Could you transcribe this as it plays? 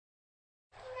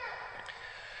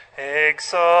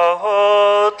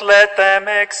Exalt, let them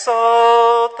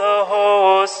exalt, the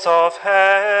hosts of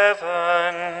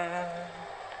heaven.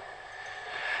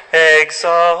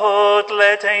 Exalt,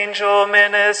 let angel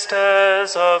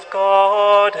ministers of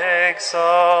God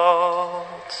exalt.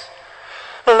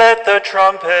 Let the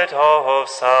trumpet of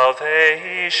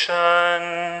salvation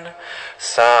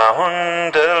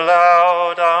sound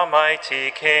aloud, our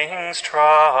mighty King's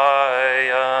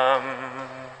triumph.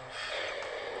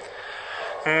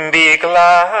 Be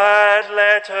glad,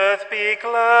 let earth be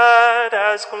glad,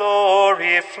 as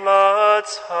glory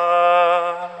floods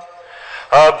her,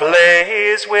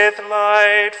 ablaze with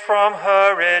light from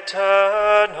her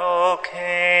eternal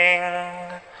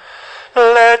King.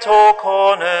 Let all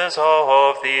corners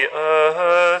of the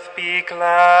earth be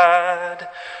glad,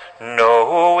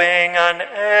 knowing an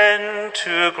end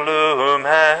to gloom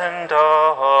and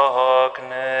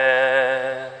darkness.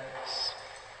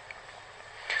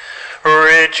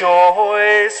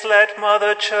 Rejoice, let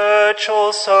Mother Church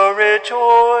also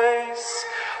rejoice,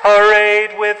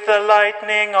 arrayed with the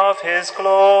lightning of his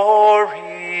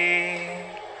glory.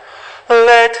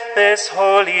 Let this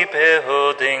holy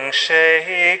building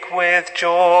shake with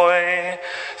joy,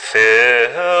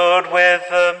 filled with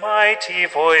the mighty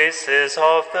voices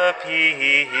of the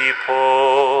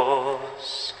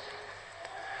peoples.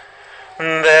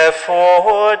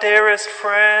 Therefore, dearest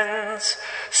friends,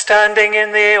 standing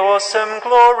in the awesome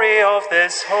glory of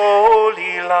this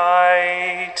holy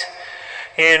light,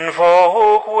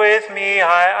 invoke with me,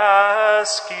 I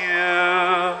ask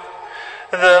you,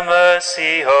 the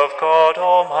mercy of God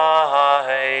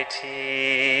Almighty,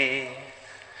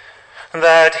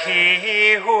 that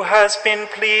he who has been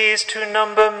pleased to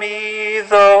number me,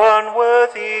 though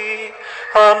unworthy,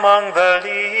 among the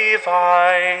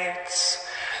Levites,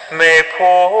 may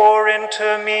pour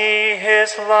into me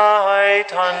his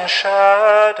light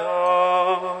unshadowed,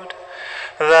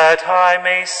 that I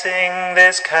may sing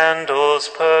this candle's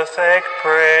perfect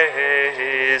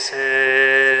praises.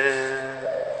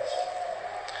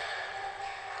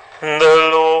 The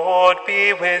Lord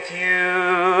be with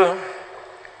you,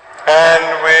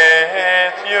 and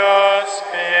with your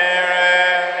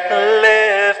spirit.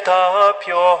 Lift up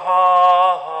your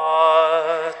hearts.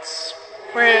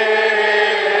 We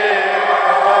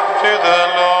lift up to the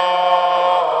Lord.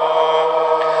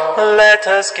 Let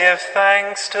us give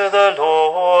thanks to the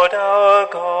Lord our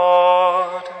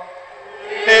God.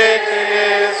 It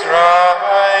is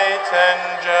right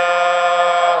and just.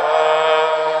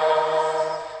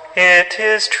 It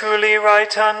is truly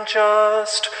right and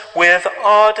just, with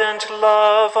ardent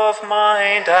love of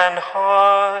mind and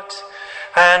heart,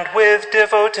 and with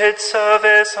devoted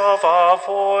service of our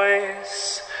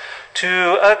voice,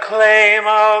 to acclaim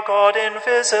our God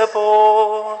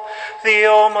invisible, the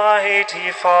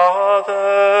Almighty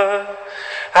Father,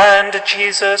 and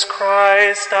Jesus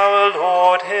Christ our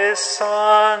Lord, his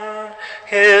Son,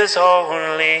 his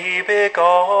only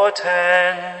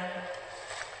begotten,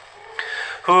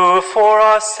 who for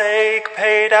our sake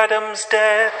paid Adam's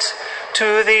debt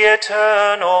to the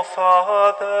eternal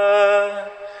Father,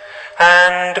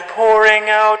 and pouring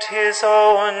out his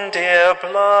own dear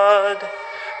blood,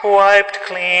 wiped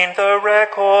clean the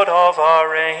record of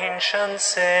our ancient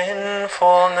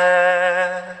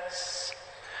sinfulness.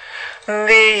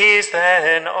 These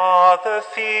then are the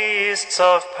feasts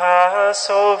of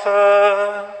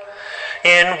Passover,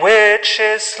 in which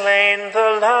is slain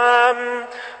the Lamb,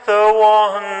 the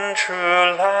one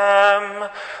true Lamb,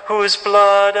 whose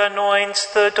blood anoints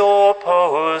the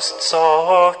doorposts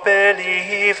of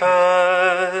believers.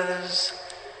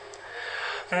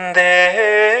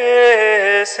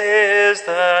 This is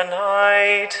the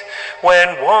night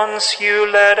when once you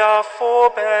led our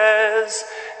forebears,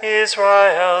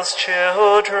 Israel's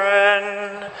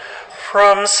children,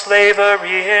 from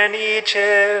slavery in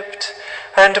Egypt,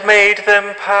 and made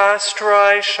them pass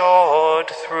dry-shod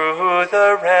through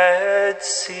the Red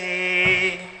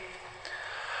Sea.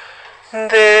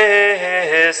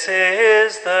 This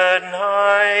is the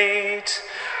night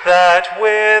that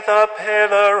with a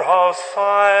pillar of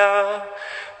fire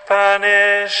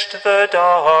banished the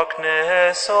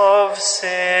darkness of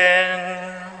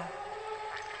sin.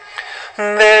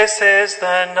 This is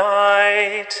the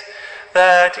night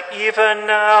that even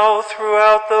now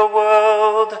throughout the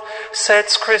world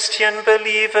sets Christian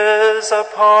believers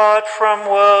apart from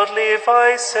worldly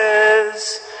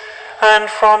vices and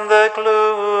from the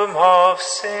gloom of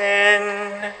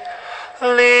sin,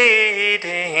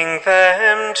 leading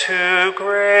them to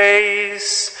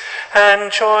grace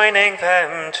and joining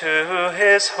them to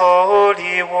his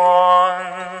holy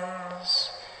ones.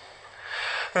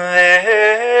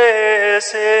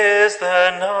 This is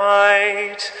the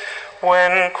night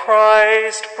when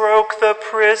Christ broke the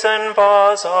prison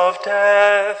bars of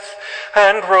death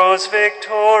and rose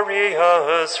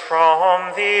victorious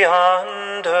from the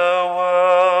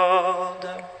underworld.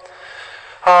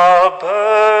 Our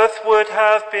birth would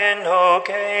have been no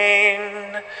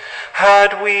gain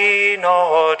had we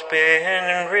not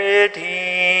been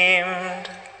redeemed.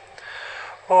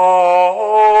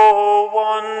 O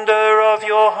wonder of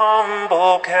your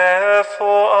humble care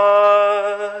for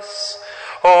us,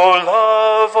 O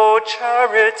love, O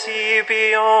charity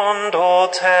beyond all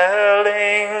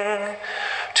telling,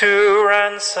 to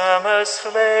ransom a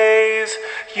slave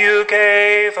you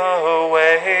gave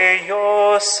away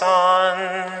your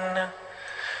Son.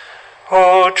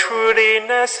 O truly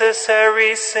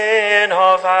necessary sin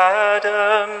of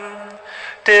Adam,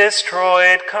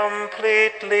 destroyed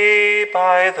completely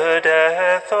by the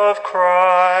death of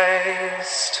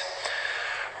Christ.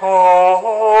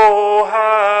 O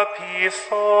happy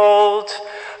fault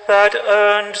that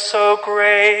earned so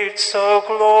great, so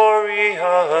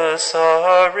glorious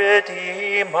a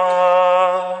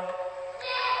Redeemer.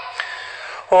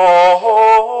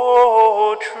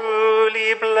 O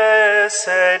truly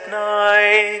blessed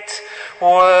night,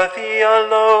 worthy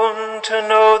alone to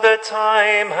know the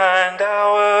time and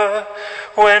hour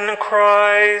when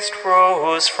Christ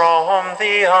rose from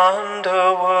the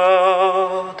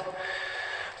underworld.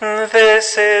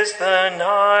 This is the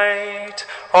night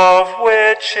of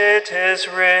which it is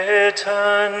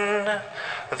written,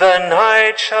 the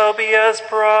night shall be as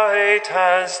bright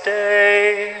as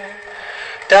day.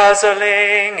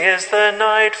 Dazzling is the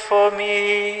night for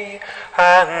me,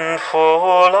 and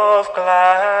full of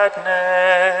gladness.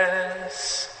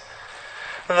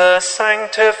 The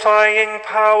sanctifying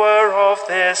power of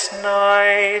this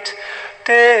night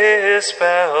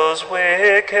dispels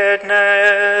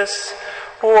wickedness,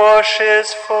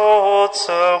 washes faults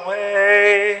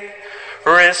away,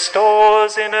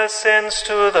 restores innocence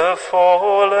to the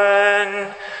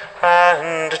fallen,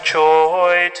 and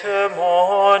joy to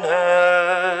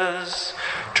mourners,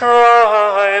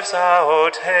 drives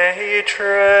out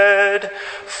hatred,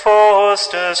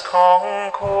 fosters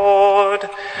concord,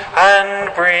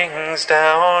 and brings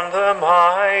down the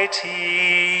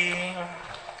mighty.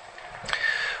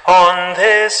 On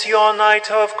this your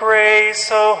night of grace,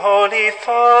 O Holy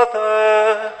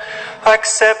Father,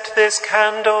 accept this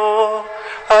candle,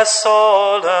 a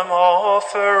solemn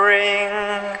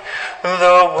offering,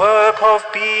 the work of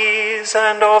bees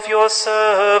and of your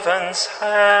servants'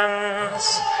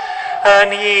 hands,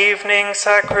 an evening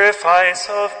sacrifice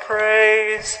of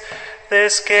praise,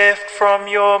 this gift from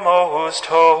your most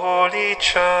holy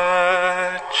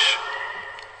church.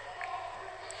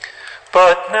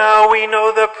 But now we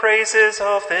know the praises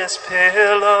of this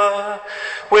pillar,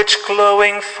 which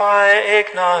glowing fire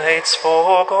ignites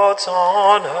for God's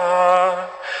honor,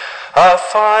 a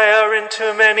fire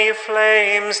into many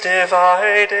flames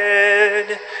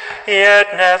divided,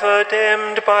 yet never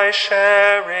dimmed by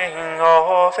sharing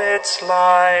of its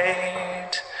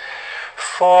light.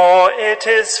 For it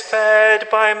is fed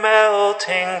by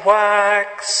melting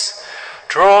wax,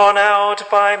 drawn out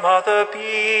by mother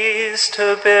bees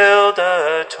to build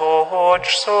a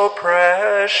torch so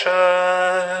precious.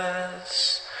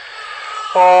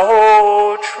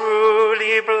 O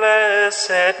truly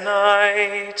blessed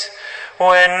night,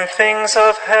 when things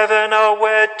of heaven are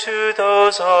wed to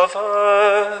those of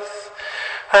earth,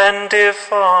 and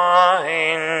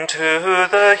divine to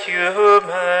the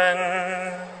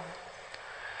human.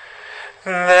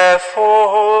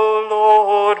 Therefore,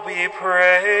 Lord, we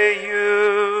pray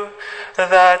you,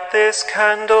 that this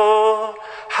candle,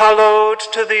 hallowed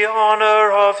to the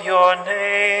honor of your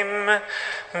name,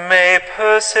 may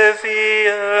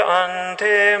persevere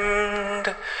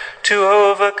undimmed to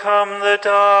overcome the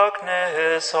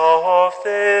darkness of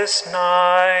this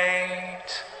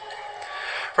night.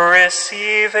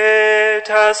 Receive it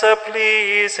as a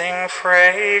pleasing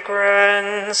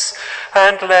fragrance,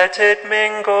 and let it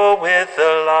mingle with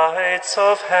the lights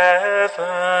of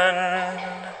heaven.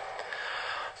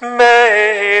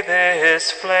 May this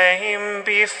flame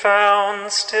be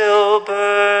found still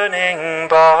burning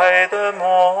by the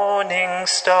morning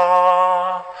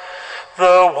star,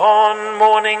 the one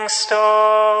morning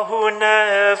star who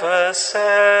never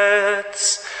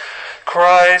sets,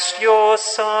 Christ your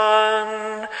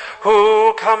Son,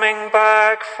 who coming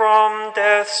back from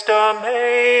death's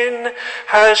domain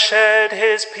has shed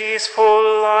his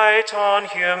peaceful light on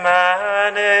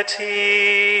humanity,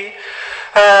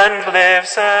 and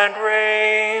lives and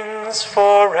reigns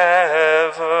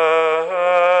forever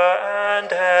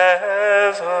and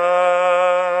ever.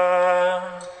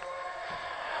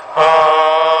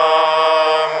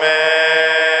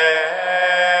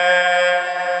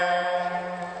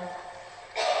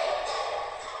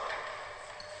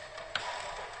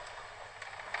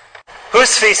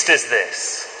 feast is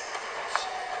this?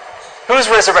 Whose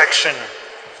resurrection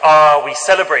are we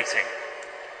celebrating?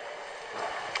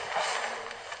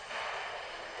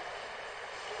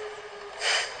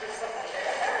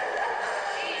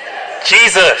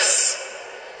 Jesus.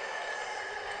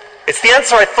 It's the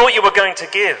answer I thought you were going to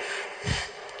give.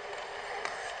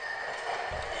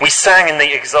 We sang in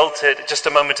the Exalted just a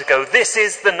moment ago, this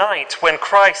is the night when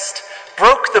Christ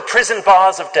broke the prison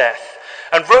bars of death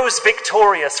and rose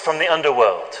victorious from the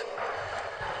underworld.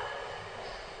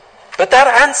 But that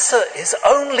answer is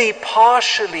only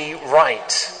partially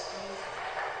right.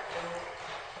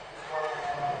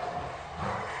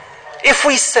 If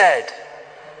we said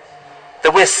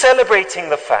that we're celebrating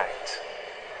the fact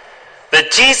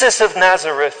that Jesus of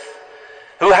Nazareth,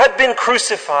 who had been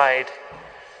crucified,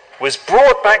 was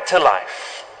brought back to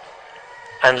life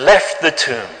and left the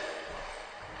tomb,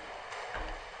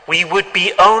 we would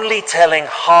be only telling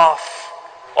half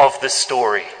of the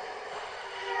story.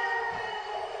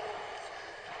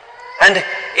 And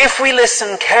if we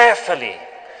listen carefully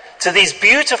to these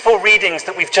beautiful readings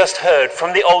that we've just heard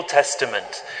from the Old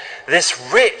Testament, this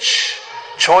rich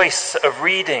choice of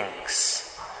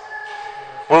readings,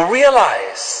 we'll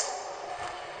realize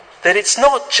that it's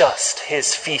not just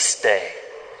his feast day,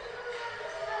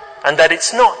 and that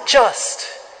it's not just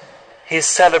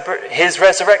his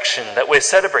resurrection that we're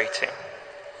celebrating.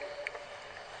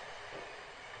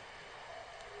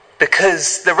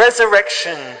 Because the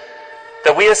resurrection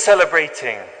that we are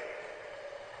celebrating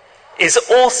is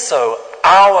also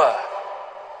our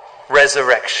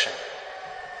resurrection.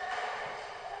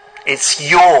 It's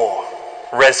your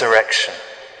resurrection.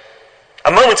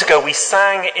 A moment ago we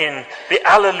sang in the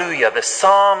Alleluia, the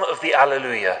Psalm of the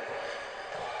Alleluia.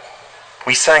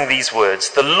 We sang these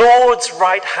words, the Lord's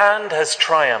right hand has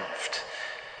triumphed.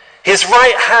 His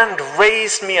right hand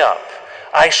raised me up.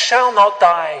 I shall not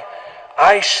die,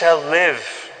 I shall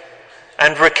live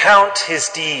and recount his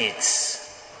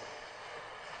deeds.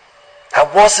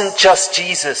 That wasn't just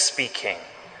Jesus speaking.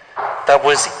 That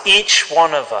was each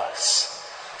one of us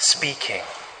speaking.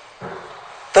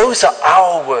 Those are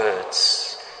our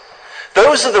words.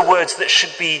 Those are the words that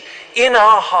should be in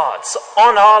our hearts,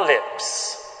 on our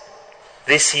lips,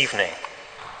 this evening,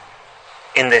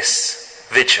 in this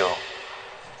vigil.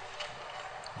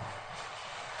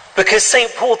 Because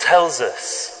St. Paul tells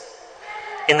us,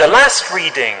 in the last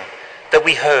reading that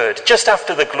we heard, just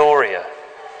after the Gloria,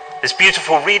 this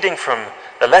beautiful reading from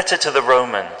the letter to the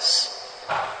Romans,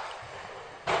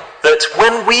 that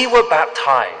when we were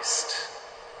baptized,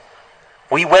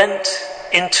 we went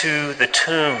into the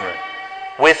tomb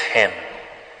with him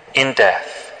in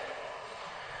death,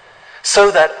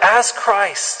 so that as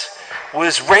Christ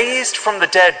was raised from the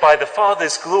dead by the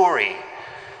Father's glory,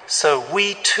 so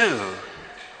we too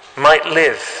might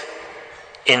live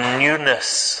in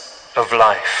newness of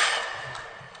life.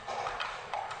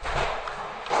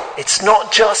 It's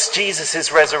not just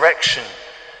Jesus' resurrection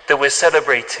that we're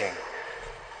celebrating.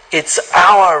 It's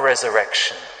our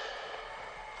resurrection,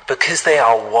 because they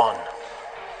are one.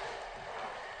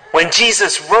 When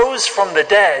Jesus rose from the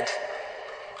dead,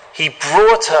 he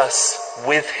brought us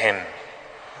with him.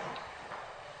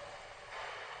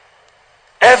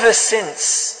 Ever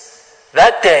since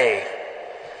that day,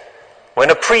 when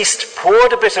a priest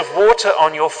poured a bit of water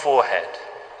on your forehead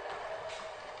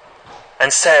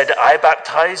and said, I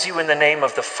baptize you in the name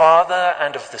of the Father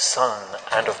and of the Son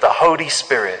and of the Holy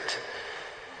Spirit,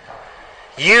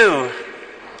 you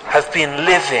have been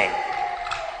living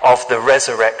of the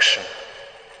resurrection.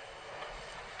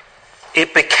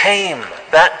 It became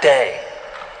that day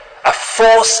a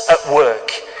force at work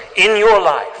in your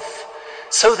life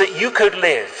so that you could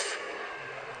live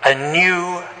a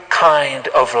new kind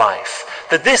of life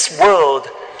that this world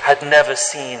had never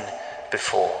seen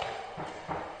before.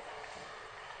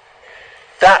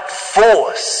 That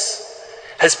force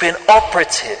has been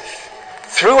operative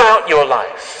throughout your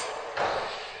life,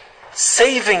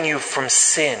 saving you from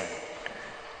sin,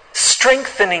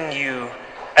 strengthening you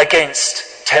against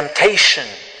temptation,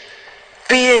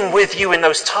 being with you in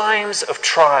those times of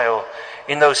trial,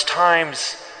 in those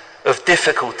times of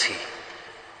difficulty.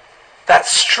 That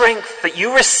strength that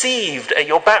you received at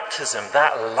your baptism,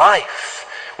 that life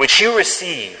which you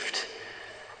received,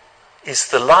 is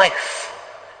the life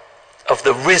of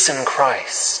the risen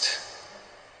Christ.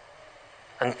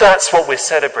 And that's what we're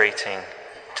celebrating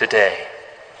today.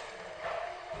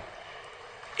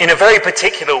 In a very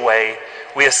particular way,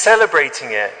 we are celebrating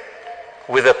it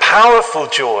with a powerful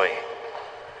joy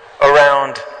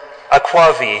around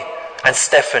Akwavi and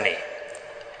Stephanie,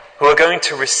 who are going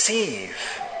to receive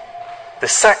the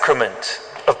sacrament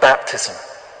of baptism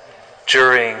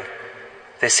during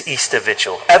this Easter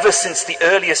vigil, ever since the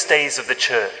earliest days of the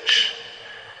church.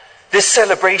 This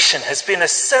celebration has been a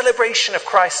celebration of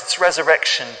Christ's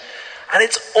resurrection, and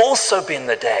it's also been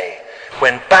the day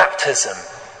when baptism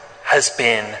has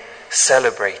been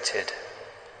celebrated.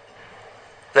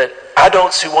 That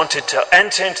adults who wanted to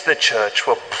enter into the church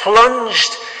were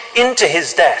plunged into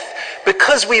his death,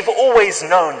 because we've always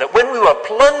known that when we were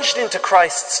plunged into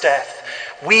Christ's death,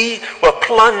 we were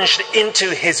plunged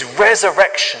into his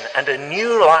resurrection, and a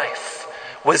new life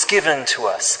was given to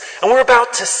us. And we're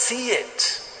about to see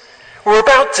it. We're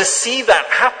about to see that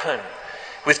happen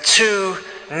with 2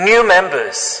 new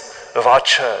members of our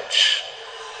church.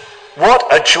 What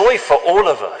a joy for all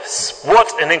of us.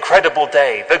 What an incredible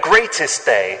day, the greatest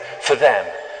day for them.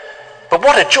 But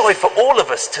what a joy for all of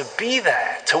us to be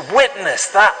there, to witness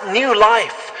that new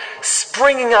life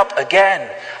springing up again,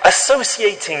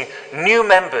 associating new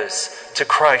members to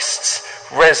Christ's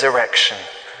resurrection.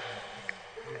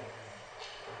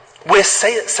 We're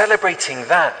celebrating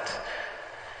that.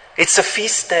 It's a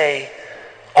feast day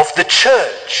of the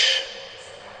church,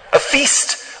 a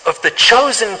feast of the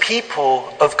chosen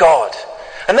people of God.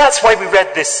 And that's why we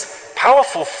read this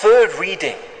powerful third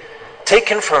reading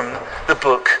taken from the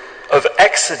book of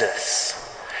Exodus.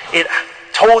 It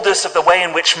told us of the way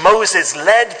in which Moses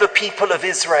led the people of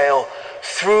Israel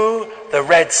through the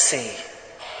Red Sea.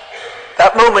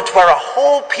 That moment where a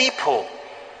whole people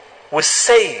was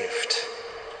saved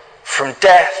from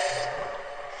death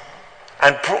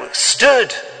and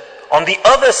stood on the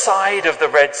other side of the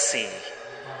Red Sea,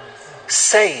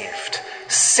 saved,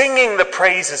 singing the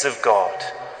praises of God.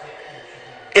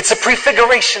 It's a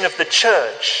prefiguration of the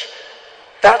church.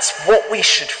 That's what we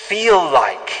should feel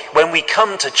like when we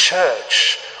come to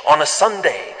church on a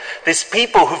Sunday. These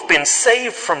people who've been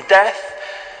saved from death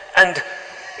and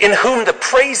in whom the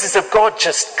praises of God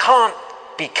just can't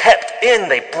be kept in.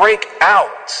 They break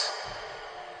out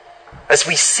as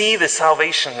we see the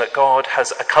salvation that God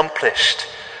has accomplished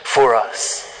for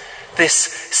us. This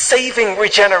saving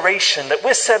regeneration that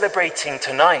we're celebrating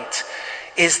tonight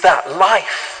is that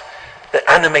life that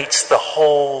animates the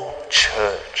whole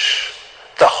church,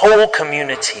 the whole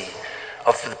community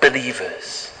of the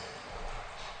believers.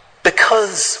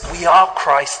 Because we are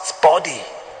Christ's body.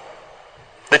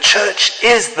 The church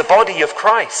is the body of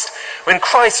Christ. When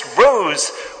Christ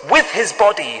rose with his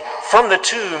body from the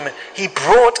tomb, he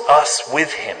brought us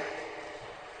with him.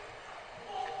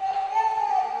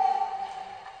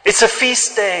 It's a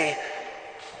feast day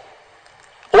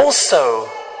also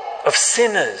of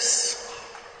sinners.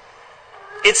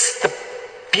 It's the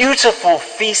beautiful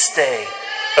feast day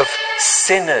of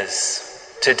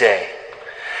sinners today.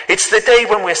 It's the day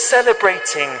when we're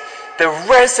celebrating the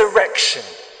resurrection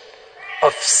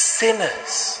of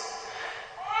sinners.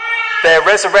 Their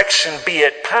resurrection, be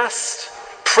it past,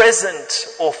 present,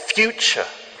 or future.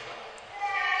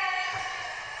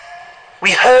 We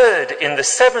heard in the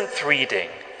 7th reading,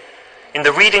 in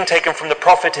the reading taken from the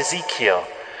prophet Ezekiel,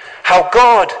 how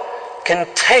God can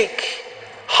take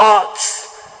hearts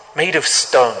made of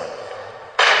stone,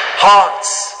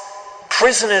 hearts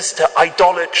prisoners to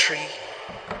idolatry,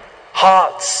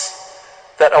 hearts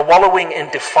that are wallowing in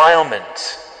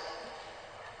defilement,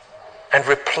 and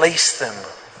replace them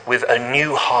with a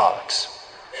new heart,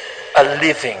 a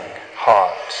living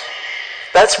heart.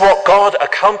 That's what God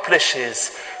accomplishes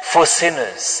for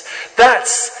sinners.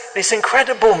 That's this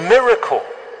incredible miracle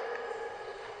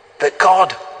that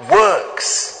God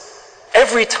works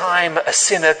every time a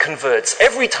sinner converts.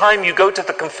 Every time you go to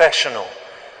the confessional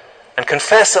and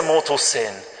confess a mortal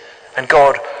sin, and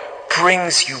God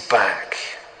brings you back,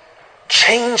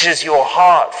 changes your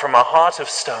heart from a heart of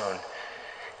stone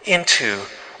into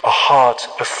a heart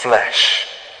of flesh.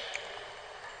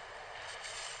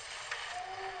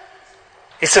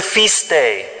 It's a feast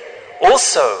day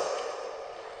also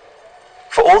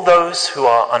for all those who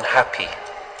are unhappy,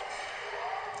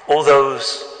 all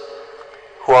those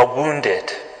who are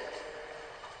wounded,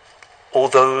 all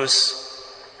those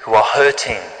who are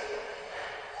hurting,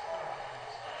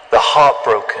 the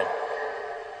heartbroken,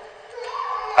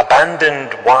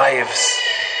 abandoned wives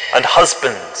and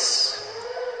husbands,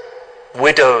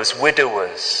 widows,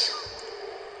 widowers,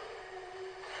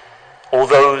 all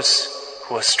those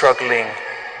who are struggling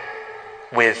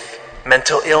with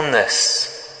mental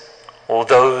illness, or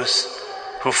those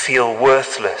who feel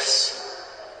worthless.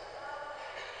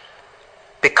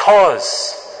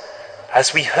 Because,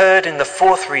 as we heard in the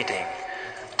 4th reading,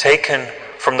 taken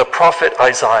from the prophet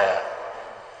Isaiah,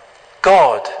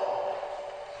 God,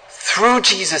 through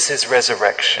Jesus'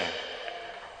 resurrection,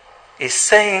 is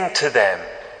saying to them,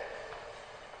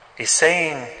 is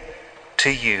saying to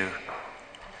you,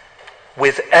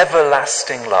 With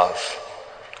everlasting love,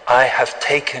 I have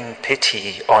taken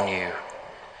pity on you.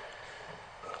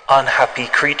 Unhappy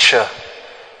creature,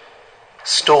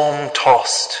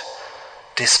 storm-tossed,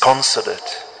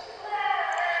 disconsolate.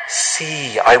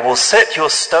 See, I will set your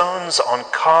stones on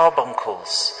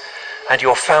carbuncles and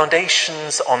your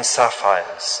foundations on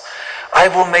sapphires. I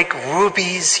will make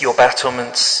rubies your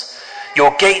battlements,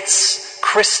 your gates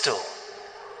crystal,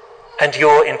 and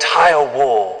your entire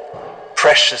wall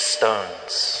precious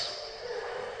stones.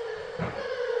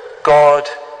 God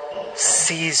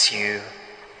sees you.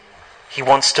 He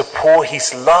wants to pour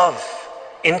his love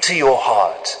into your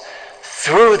heart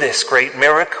through this great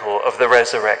miracle of the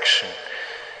resurrection.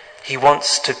 He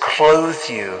wants to clothe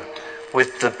you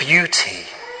with the beauty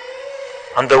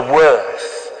and the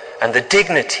worth and the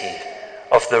dignity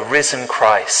of the risen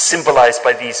Christ, symbolized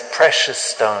by these precious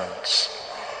stones.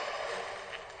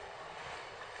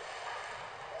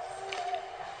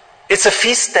 It's a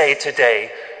feast day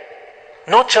today,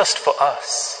 not just for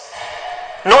us,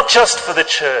 not just for the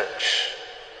church,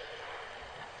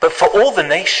 but for all the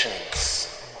nations.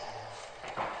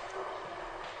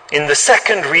 In the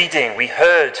second reading, we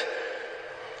heard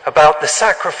about the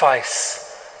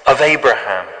sacrifice of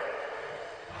Abraham.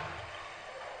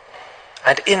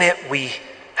 And in it we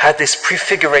had this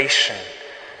prefiguration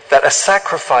that a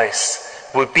sacrifice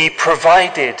would be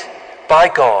provided by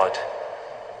God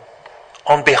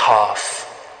on behalf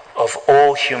of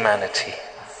all humanity,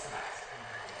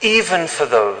 even for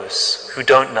those who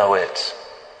don't know it.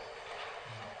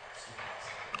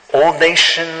 All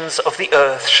nations of the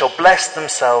earth shall bless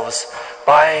themselves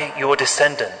by your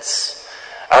descendants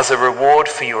as a reward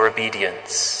for your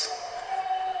obedience.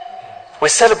 We're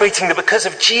celebrating that because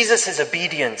of Jesus'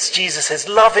 obedience, Jesus'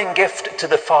 loving gift to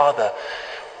the Father,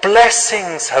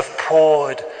 blessings have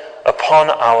poured upon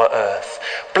our earth.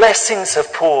 Blessings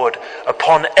have poured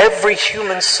upon every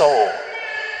human soul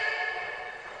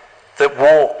that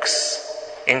walks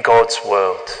in God's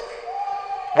world.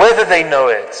 Whether they know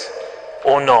it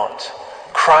or not,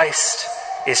 Christ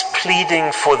is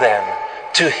pleading for them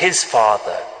to his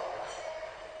Father.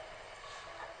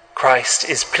 Christ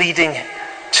is pleading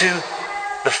to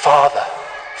the Father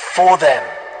for them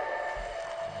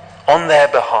on their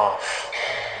behalf.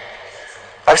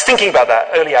 I was thinking about that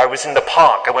earlier. I was in the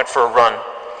park. I went for a run.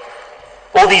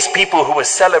 All these people who were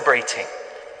celebrating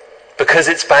because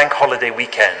it's bank holiday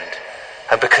weekend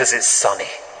and because it's sunny.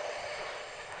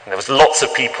 And there was lots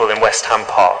of people in West Ham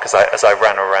Park as I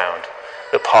ran around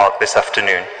the park this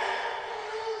afternoon.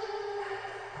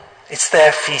 It's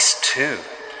their feast too.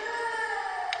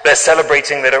 They're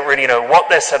celebrating. They don't really know what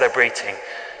they're celebrating.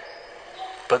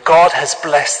 But God has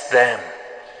blessed them.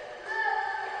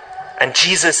 And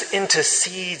Jesus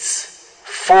intercedes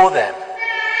for them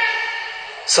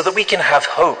so that we can have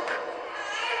hope.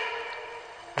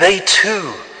 They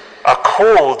too are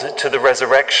called to the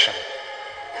resurrection.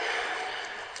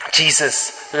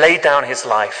 Jesus laid down his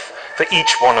life for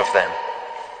each one of them.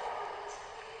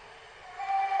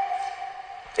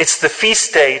 It's the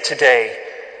feast day today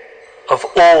of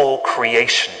all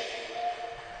creation.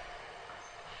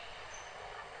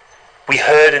 We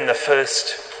heard in the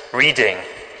first reading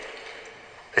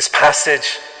this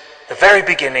passage, the very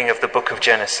beginning of the book of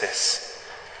Genesis,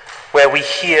 where we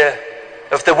hear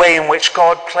of the way in which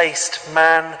God placed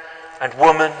man and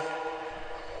woman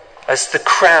as the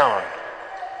crown,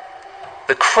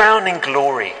 the crowning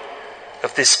glory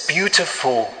of this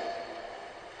beautiful,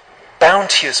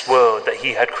 bounteous world that he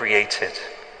had created.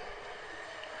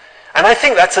 And I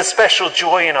think that's a special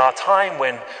joy in our time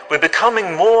when we're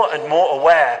becoming more and more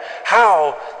aware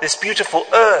how this beautiful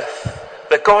earth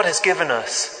that God has given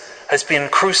us has been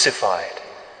crucified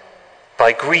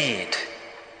by greed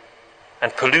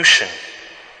and pollution.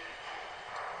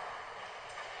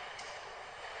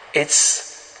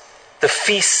 It's the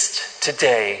feast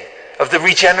today of the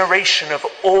regeneration of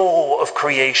all of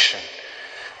creation,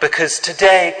 because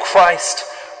today Christ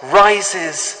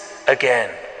rises again.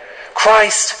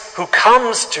 Christ who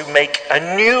comes to make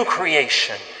a new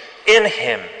creation in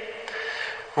him,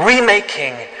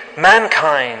 remaking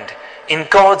mankind in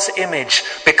God's image,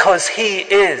 because he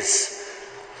is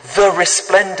the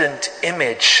resplendent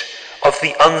image of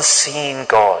the unseen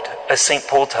God, as St.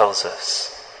 Paul tells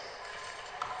us.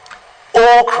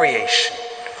 All creation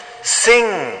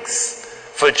sings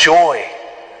for joy,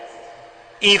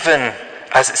 even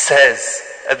as it says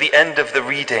at the end of the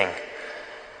reading,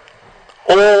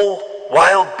 all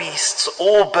wild beasts,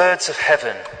 all birds of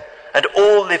heaven, and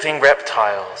all living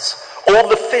reptiles, all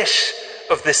the fish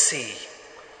of the sea,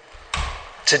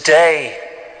 today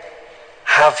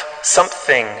have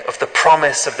something of the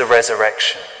promise of the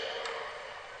resurrection.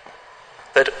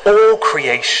 that all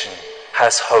creation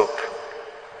has hope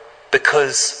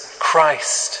because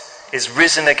Christ is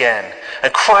risen again,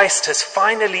 and Christ has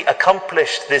finally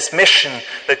accomplished this mission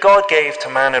that God gave to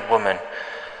man and woman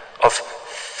of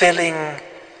filling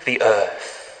the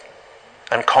earth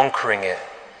and conquering it.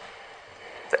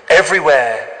 That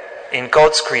everywhere in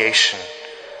God's creation,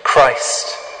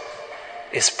 Christ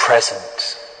is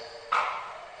present.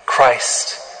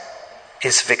 Christ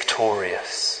is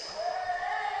victorious.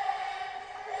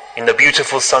 In the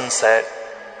beautiful sunset,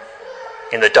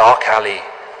 in the dark alley,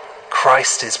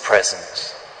 Christ is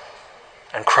present,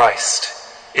 and Christ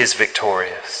is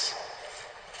victorious.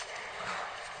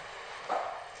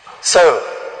 So,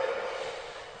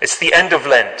 it's the end of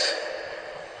Lent.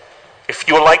 If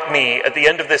you're like me, at the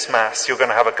end of this Mass, you're going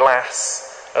to have a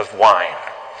glass of wine.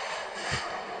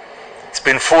 It's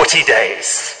been 40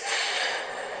 days.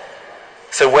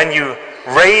 So when you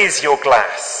raise your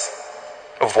glass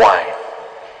of wine,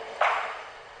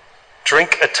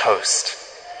 drink a toast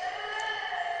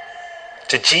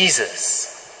to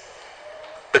Jesus,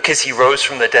 because he rose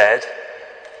from the dead,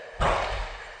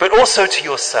 but also to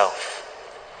yourself,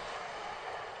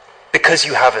 because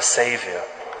you have a Savior.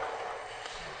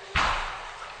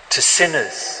 To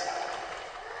sinners,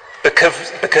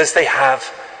 because they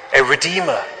have a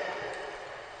Redeemer.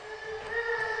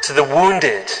 To the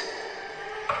wounded,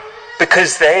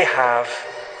 because they have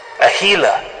a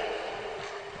healer.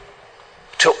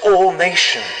 To all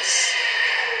nations,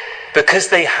 because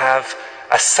they have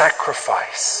a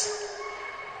sacrifice.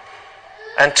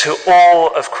 And to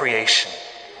all of creation,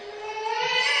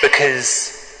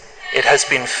 because it has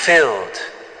been filled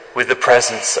with the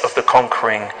presence of the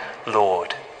conquering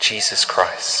Lord, Jesus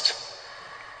Christ.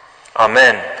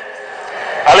 Amen.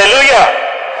 Hallelujah!